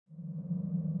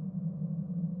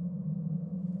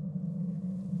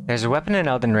There's a weapon in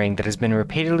Elden Ring that has been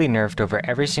repeatedly nerfed over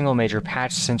every single major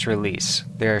patch since release.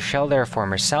 They are shelled their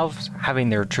former selves, having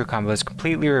their true combos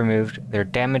completely removed, their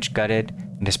damage gutted,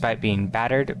 and despite being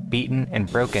battered, beaten,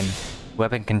 and broken, the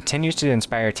weapon continues to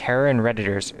inspire terror in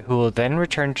Redditors, who will then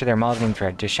return to their modding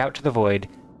thread to shout to the void,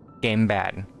 "Game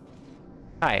bad."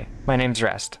 Hi, my name's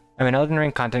Rest. I'm an Elden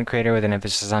Ring content creator with an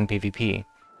emphasis on PvP.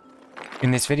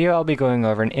 In this video, I'll be going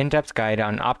over an in-depth guide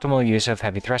on optimal use of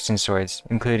heavy thrusting swords,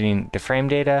 including the frame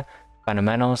data,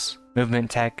 fundamentals,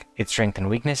 movement tech, its strengths and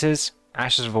weaknesses,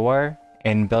 ashes of war,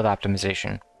 and build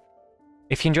optimization.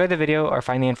 If you enjoyed the video or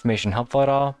find the information helpful at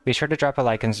all, be sure to drop a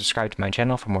like and subscribe to my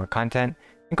channel for more content,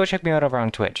 and go check me out over on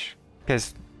Twitch,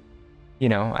 because, you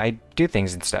know, I do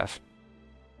things and stuff.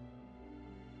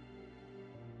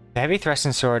 The Heavy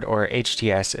Thrusting Sword, or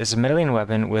HTS, is a middling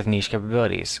weapon with niche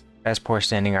capabilities. It has poor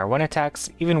standing R1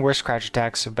 attacks, even worse crouch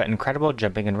attacks, but incredible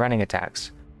jumping and running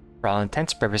attacks. For all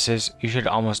intents and purposes, you should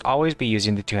almost always be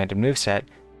using the two-handed moveset,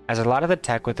 as a lot of the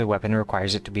tech with the weapon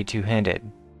requires it to be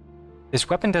two-handed. This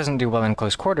weapon doesn't do well in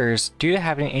close quarters due to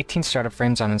having 18 startup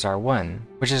frames on its R1,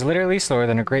 which is literally slower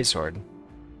than a greatsword.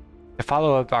 The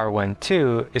follow-up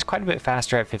R1-2 is quite a bit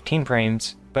faster at 15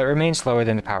 frames, but remains slower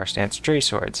than the power stance straight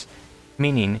swords,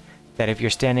 meaning that if your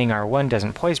standing R1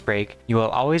 doesn't poise break, you will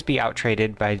always be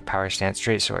out-traded by power stance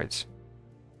straight swords.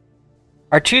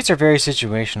 R2s are very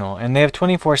situational, and they have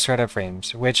 24 startup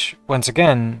frames, which, once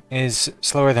again, is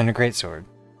slower than a greatsword.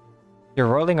 Your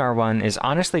rolling R1 is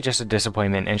honestly just a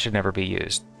disappointment and should never be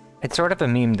used. It's sort of a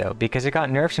meme though, because it got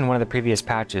nerfed in one of the previous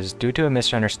patches due to a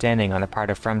misunderstanding on the part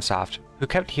of FromSoft, who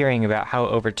kept hearing about how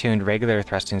overtuned regular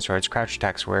thrusting swords crouch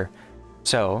attacks were,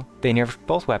 so they nerfed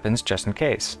both weapons just in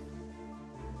case.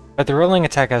 But the rolling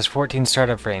attack has 14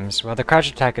 startup frames, while the crouch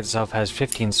attack itself has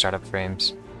 15 startup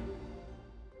frames.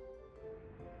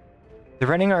 The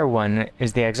running R1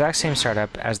 is the exact same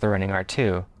startup as the running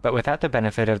R2, but without the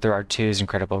benefit of the R2's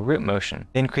incredible root motion.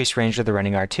 The increased range of the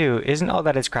running R2 isn't all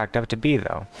that it's cracked up to be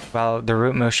though. While the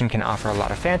root motion can offer a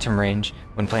lot of phantom range,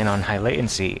 when playing on high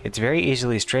latency, it's very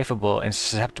easily strafable and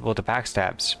susceptible to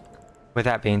backstabs. With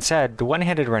that being said, the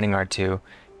one-handed running R2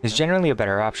 is generally a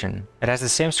better option. It has the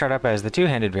same startup as the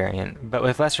two-handed variant, but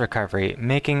with less recovery,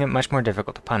 making it much more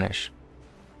difficult to punish.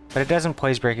 But it doesn't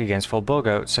poise break against full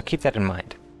bullgoat, so keep that in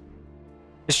mind.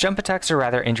 Its jump attacks are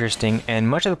rather interesting, and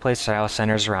much of the playstyle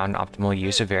centers around optimal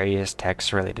use of various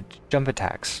techs related to jump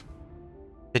attacks.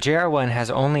 The JR1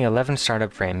 has only 11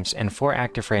 startup frames and 4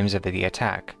 active frames of the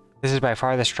attack. This is by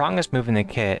far the strongest move in the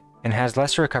kit, and has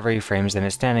less recovery frames than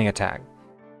its standing attack.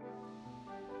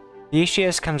 The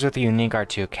HTS comes with a unique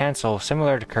R2 cancel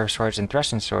similar to curved swords and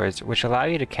thrusting swords, which allow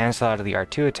you to cancel out of the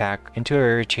R2 attack into a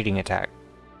retreating attack.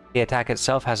 The attack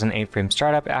itself has an 8-frame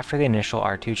startup after the initial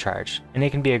R2 charge, and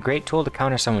it can be a great tool to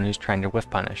counter someone who's trying to whiff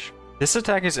punish. This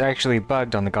attack is actually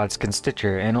bugged on the Godskin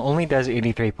Stitcher and only does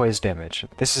 83 poise damage.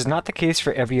 This is not the case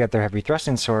for every other heavy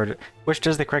thrusting sword, which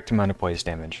does the correct amount of poise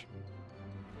damage.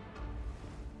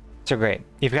 So great,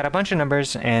 you've got a bunch of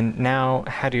numbers, and now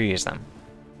how do you use them?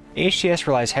 The HTS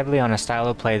relies heavily on a style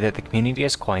of play that the community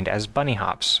has coined as bunny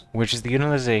hops, which is the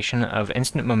utilization of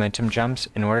instant momentum jumps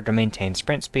in order to maintain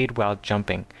sprint speed while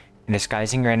jumping, and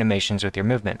disguising your animations with your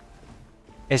movement.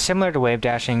 It's similar to wave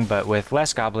dashing, but with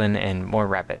less goblin and more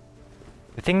rabbit.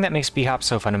 The thing that makes b-hop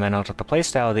so fundamental to the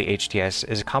playstyle of the HTS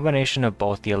is a combination of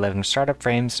both the 11 startup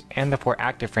frames and the 4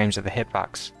 active frames of the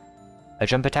hitbox. A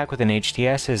jump attack with an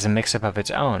HTS is a mix-up of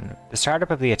its own. The startup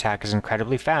of the attack is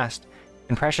incredibly fast,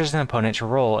 and pressures an opponent to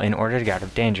roll in order to get out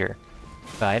of danger.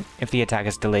 But if the attack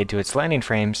is delayed to its landing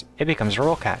frames, it becomes a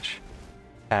roll catch.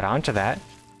 Add on to that,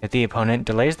 if the opponent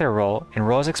delays their roll and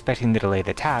rolls expecting the delayed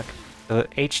attack, the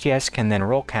HTS can then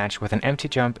roll catch with an empty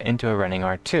jump into a running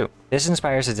R2. This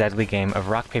inspires a deadly game of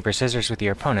rock, paper, scissors with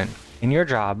your opponent, and your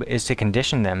job is to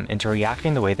condition them into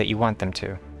reacting the way that you want them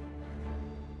to.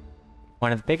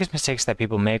 One of the biggest mistakes that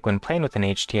people make when playing with an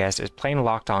HTS is playing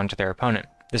locked on to their opponent.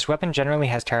 This weapon generally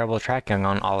has terrible tracking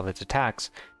on all of its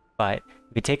attacks, but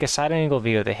if you take a side-angle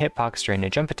view of the hitbox during a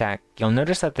jump attack, you'll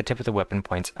notice that the tip of the weapon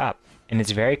points up, and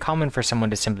it's very common for someone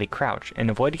to simply crouch and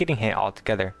avoid getting hit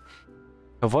altogether.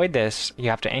 To avoid this, you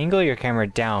have to angle your camera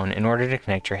down in order to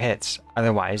connect your hits,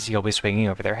 otherwise you'll be swinging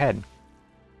over their head.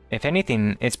 If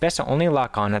anything, it's best to only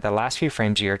lock on at the last few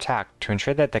frames of your attack to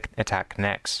ensure that the attack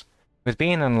connects. With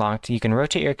being unlocked, you can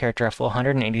rotate your character a full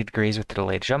 180 degrees with the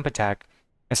delayed jump attack,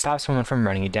 and stop someone from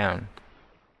running you down.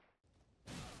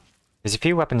 There's a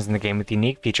few weapons in the game with the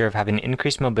unique feature of having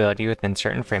increased mobility within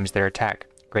certain frames of their attack.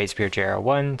 Great Spear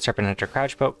JR1, Serpent Hunter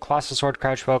Crouchpoke, Colossal Sword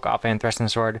Crouchpoke, Offhand Thrusting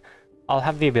Sword all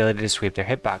have the ability to sweep their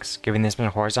hitbox, giving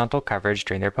them horizontal coverage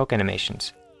during their poke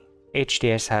animations.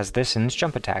 HTS has this in its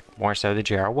jump attack, more so the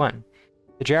JR1.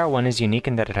 The JR1 is unique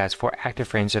in that it has 4 active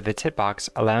frames of its hitbox,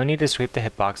 allowing you to sweep the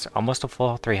hitbox almost a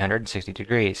full 360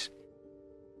 degrees,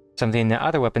 something that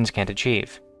other weapons can't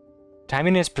achieve.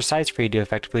 Timing is precise for you to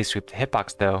effectively sweep the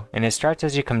hitbox though, and it starts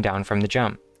as you come down from the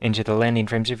jump, into the landing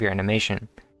frames of your animation.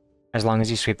 As long as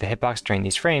you sweep the hitbox during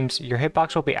these frames, your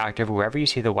hitbox will be active wherever you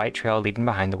see the white trail leading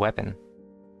behind the weapon.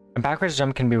 A backwards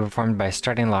jump can be performed by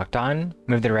starting locked on,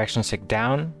 move the direction stick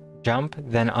down, jump,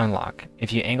 then unlock.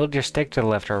 If you angled your stick to the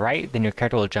left or right, then your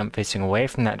character will jump facing away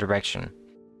from that direction.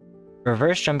 A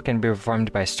reverse jump can be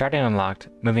performed by starting unlocked,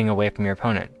 moving away from your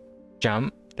opponent.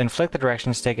 Jump, then flick the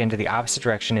direction stick into the opposite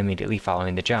direction immediately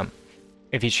following the jump.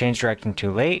 If you change direction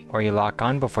too late, or you lock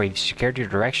on before you've secured your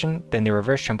direction, then the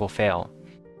reverse jump will fail.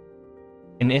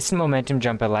 An instant momentum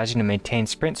jump allows you to maintain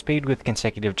sprint speed with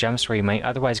consecutive jumps where you might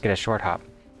otherwise get a short hop.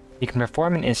 You can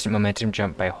perform an instant momentum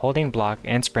jump by holding block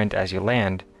and sprint as you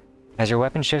land. As your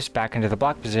weapon shifts back into the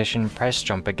block position, press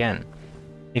jump again.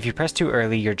 If you press too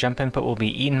early, your jump input will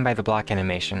be eaten by the block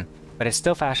animation, but it's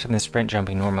still faster than sprint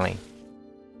jumping normally.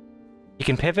 You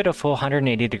can pivot a full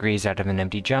 180 degrees out of an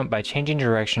empty jump by changing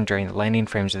direction during the landing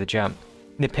frames of the jump.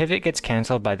 The pivot gets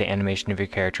cancelled by the animation of your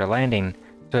character landing,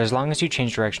 so as long as you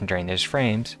change direction during those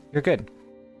frames, you're good.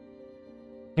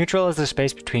 Neutral is the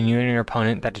space between you and your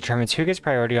opponent that determines who gets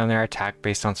priority on their attack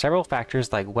based on several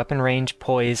factors like weapon range,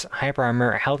 poise, hyper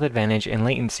armor, health advantage, and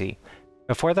latency.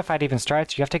 Before the fight even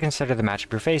starts, you have to consider the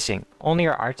matchup you're facing. Only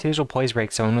your R2s will poise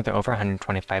break someone with over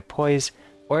 125 poise,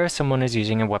 or if someone is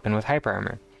using a weapon with hyper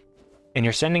armor. And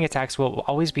your sending attacks will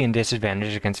always be in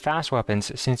disadvantage against fast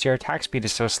weapons since your attack speed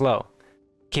is so slow.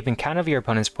 Keeping count of your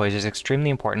opponent's poise is extremely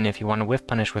important if you want to whiff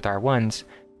punish with R1s,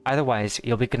 otherwise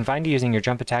you'll be confined to using your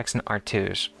jump attacks and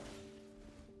R2s.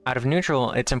 Out of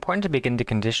neutral, it's important to begin to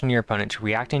condition your opponent to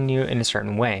reacting to you in a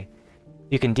certain way.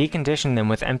 You can decondition them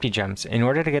with empty jumps in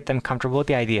order to get them comfortable with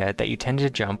the idea that you tend to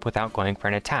jump without going for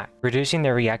an attack, reducing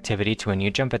their reactivity to when you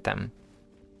jump at them.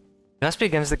 Thus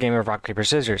begins the game of rock, paper,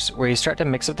 scissors, where you start to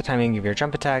mix up the timing of your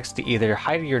jump attacks to either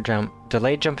hide your jump,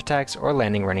 delayed jump attacks, or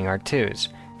landing running R2s.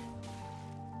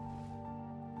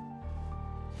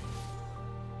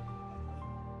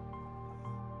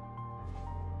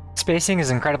 Spacing is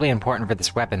incredibly important for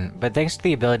this weapon, but thanks to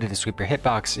the ability to sweep your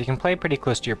hitbox, you can play pretty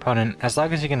close to your opponent as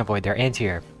long as you can avoid their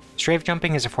anti-air. Strafe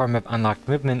jumping is a form of unlocked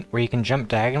movement where you can jump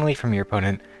diagonally from your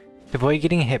opponent to avoid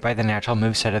getting hit by the natural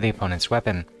moveset of the opponent's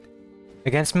weapon.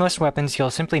 Against most weapons,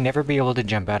 you'll simply never be able to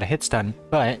jump out a hit stun,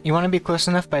 but you want to be close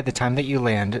enough by the time that you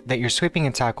land that your sweeping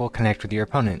attack will connect with your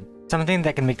opponent. Something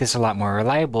that can make this a lot more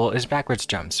reliable is backwards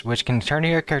jumps, which can turn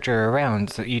your character around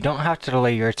so that you don't have to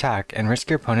delay your attack and risk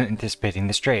your opponent anticipating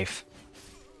the strafe.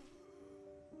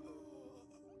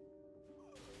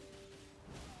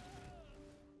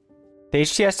 The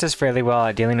HTS does fairly well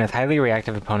at dealing with highly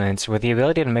reactive opponents with the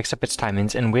ability to mix up its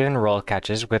timings and weave and roll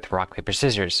catches with rock, paper,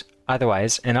 scissors.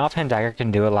 Otherwise, an offhand dagger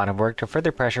can do a lot of work to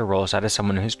further pressure rolls out of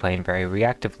someone who's playing very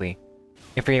reactively.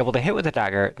 If you're able to hit with a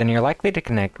dagger, then you're likely to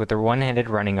connect with the one-handed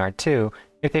running R2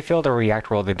 if they fail to react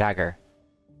roll the dagger.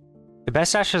 The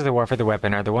best dashes of the war for the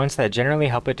weapon are the ones that generally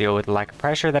help it deal with the lack of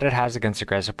pressure that it has against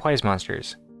aggressive poise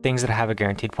monsters. Things that have a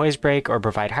guaranteed poise break or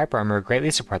provide hyper armor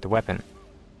greatly support the weapon.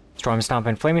 Storm Stomp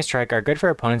and Flaming Strike are good for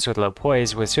opponents with low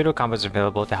poise, with pseudo combos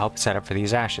available to help set up for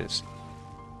these ashes.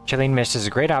 Chilling Mist is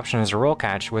a great option as a roll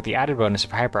catch with the added bonus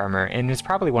of hyper armor, and is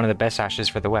probably one of the best ashes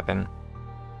for the weapon.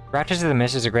 Ratchets of the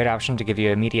Mist is a great option to give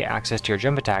you immediate access to your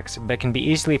jump attacks, but can be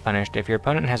easily punished if your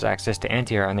opponent has access to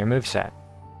anti-air on their moveset.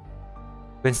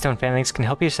 Windstone Phalanx can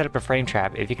help you set up a frame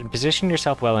trap if you can position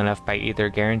yourself well enough by either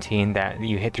guaranteeing that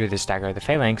you hit through the stagger of the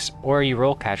Phalanx, or you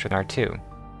roll catch with R2.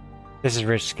 This is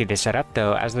risky to set up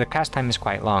though, as the cast time is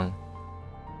quite long.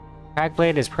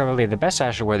 Cragblade is probably the best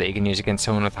Asher War that you can use against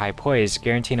someone with high poise,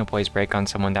 guaranteeing a poise break on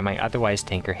someone that might otherwise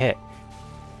tank or hit.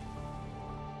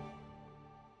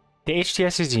 The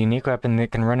HTS is a unique weapon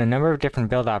that can run a number of different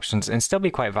build options and still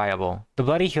be quite viable. The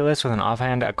Bloody Healess with an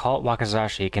offhand Occult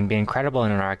Wakizashi can be incredible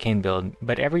in an arcane build,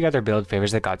 but every other build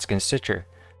favors the Godskin Stitcher.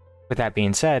 With that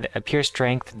being said, a pure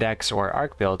Strength, Dex, or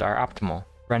Arc build are optimal,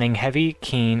 running heavy,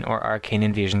 keen, or arcane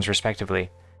infusions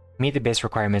respectively. Meet the base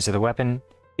requirements of the weapon,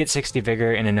 get 60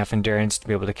 vigor and enough endurance to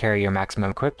be able to carry your maximum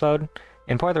equip load,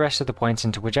 and pour the rest of the points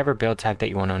into whichever build type that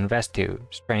you want to invest to.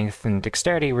 Strength and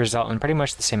Dexterity result in pretty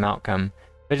much the same outcome,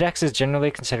 but Dex is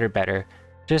generally considered better,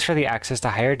 just for the access to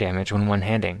higher damage when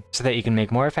one-handing, so that you can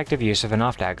make more effective use of an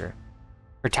off-dagger.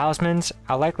 For talismans,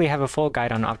 I'll likely have a full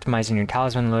guide on optimizing your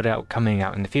talisman loadout coming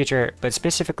out in the future, but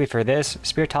specifically for this,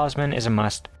 Spear Talisman is a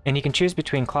must, and you can choose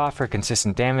between Claw for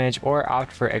consistent damage or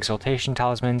opt for Exaltation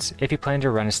Talismans if you plan to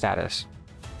run a status.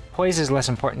 Poise is less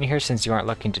important here since you aren't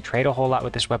looking to trade a whole lot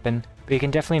with this weapon, but it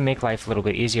can definitely make life a little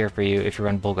bit easier for you if you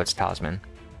run Bulgut's Talisman.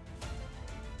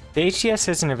 The HDS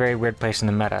is in a very weird place in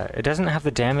the meta. It doesn't have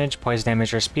the damage, poise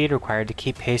damage, or speed required to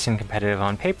keep pace and competitive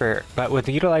on paper, but with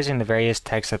utilizing the various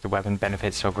techs that the weapon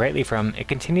benefits so greatly from, it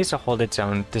continues to hold its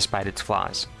own despite its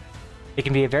flaws. It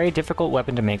can be a very difficult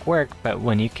weapon to make work, but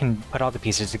when you can put all the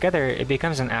pieces together, it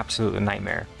becomes an absolute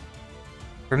nightmare.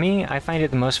 For me, I find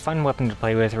it the most fun weapon to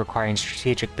play with, requiring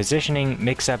strategic positioning,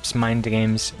 mix-ups, mind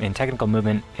games, and technical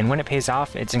movement, and when it pays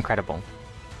off, it's incredible.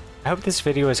 I hope this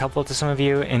video was helpful to some of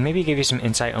you, and maybe gave you some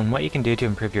insight on what you can do to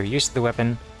improve your use of the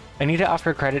weapon. I need to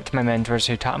offer credit to my mentors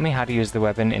who taught me how to use the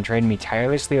weapon and trained me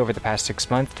tirelessly over the past 6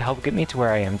 months to help get me to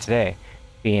where I am today,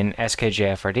 being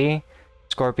SKJFRD,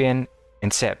 Scorpion,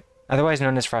 and Sip, otherwise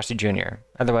known as Frosty Jr.,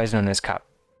 otherwise known as Cup.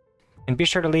 And be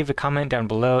sure to leave a comment down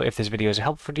below if this video is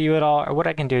helpful to you at all or what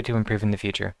I can do to improve in the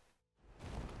future.